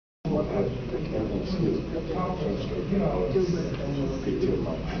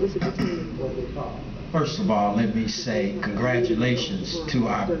First of all, let me say congratulations to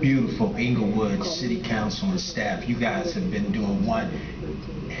our beautiful Inglewood City Council and staff. You guys have been doing one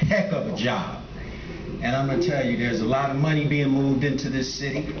heck of a job. And I'm going to tell you, there's a lot of money being moved into this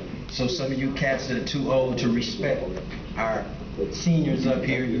city. So some of you cats that are too old to respect our seniors up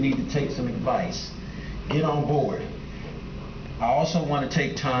here, you need to take some advice. Get on board. I also want to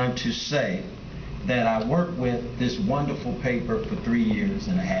take time to say that I worked with this wonderful paper for 3 years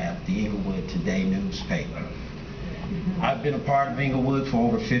and a half, the Inglewood Today newspaper. I've been a part of Inglewood for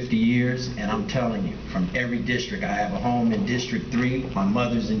over 50 years, and I'm telling you, from every district. I have a home in District 3, my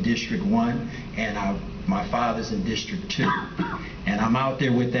mother's in District 1, and my father's in District 2. And I'm out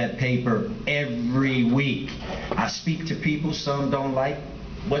there with that paper every week. I speak to people, some don't like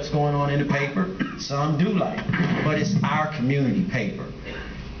what's going on in the paper, some do like it, but it's our community paper.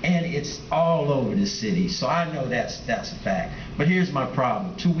 And it's all over the city, so I know that's a fact. But here's my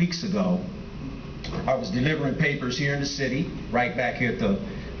problem. 2 weeks ago, I was delivering papers here in the city, right back here at the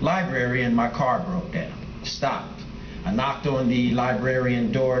library, and my car broke down, stopped. I knocked on the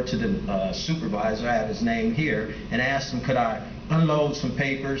librarian door to the supervisor, I have his name here, and asked him could I unload some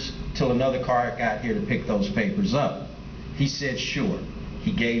papers till another car got here to pick those papers up. He said sure.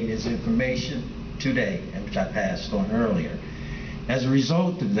 He gave me his information today, which I passed on earlier. As a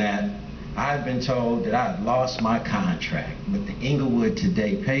result of that, I've been told that I've lost my contract with the Inglewood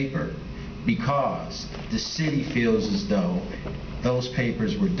Today paper because the city feels as though those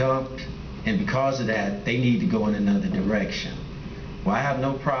papers were dumped, and because of that, they need to go in another direction. Well, I have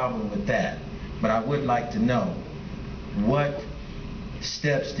no problem with that, but I would like to know what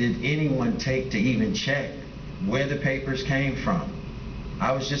steps did anyone take to even check where the papers came from?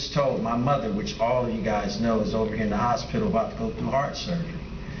 I was just told my mother, which all of you guys know, is over here in the hospital about to go through heart surgery.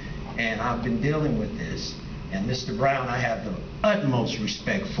 And I've been dealing with this. And Mr. Brown, I have the utmost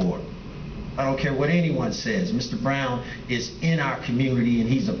respect for. I don't care what anyone says. Mr. Brown is in our community and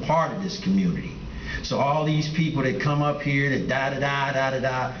he's a part of this community. So all these people that come up here that that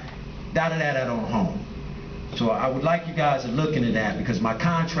don't home. So I would like you guys to look into that because my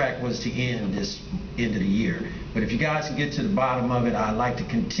contract was to end this end of the year. But if you guys can get to the bottom of it, I'd like to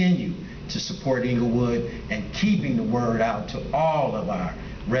continue to support Inglewood and keeping the word out to all of our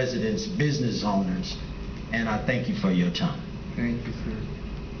residents, business owners, and I thank you for your time. Thank you, sir.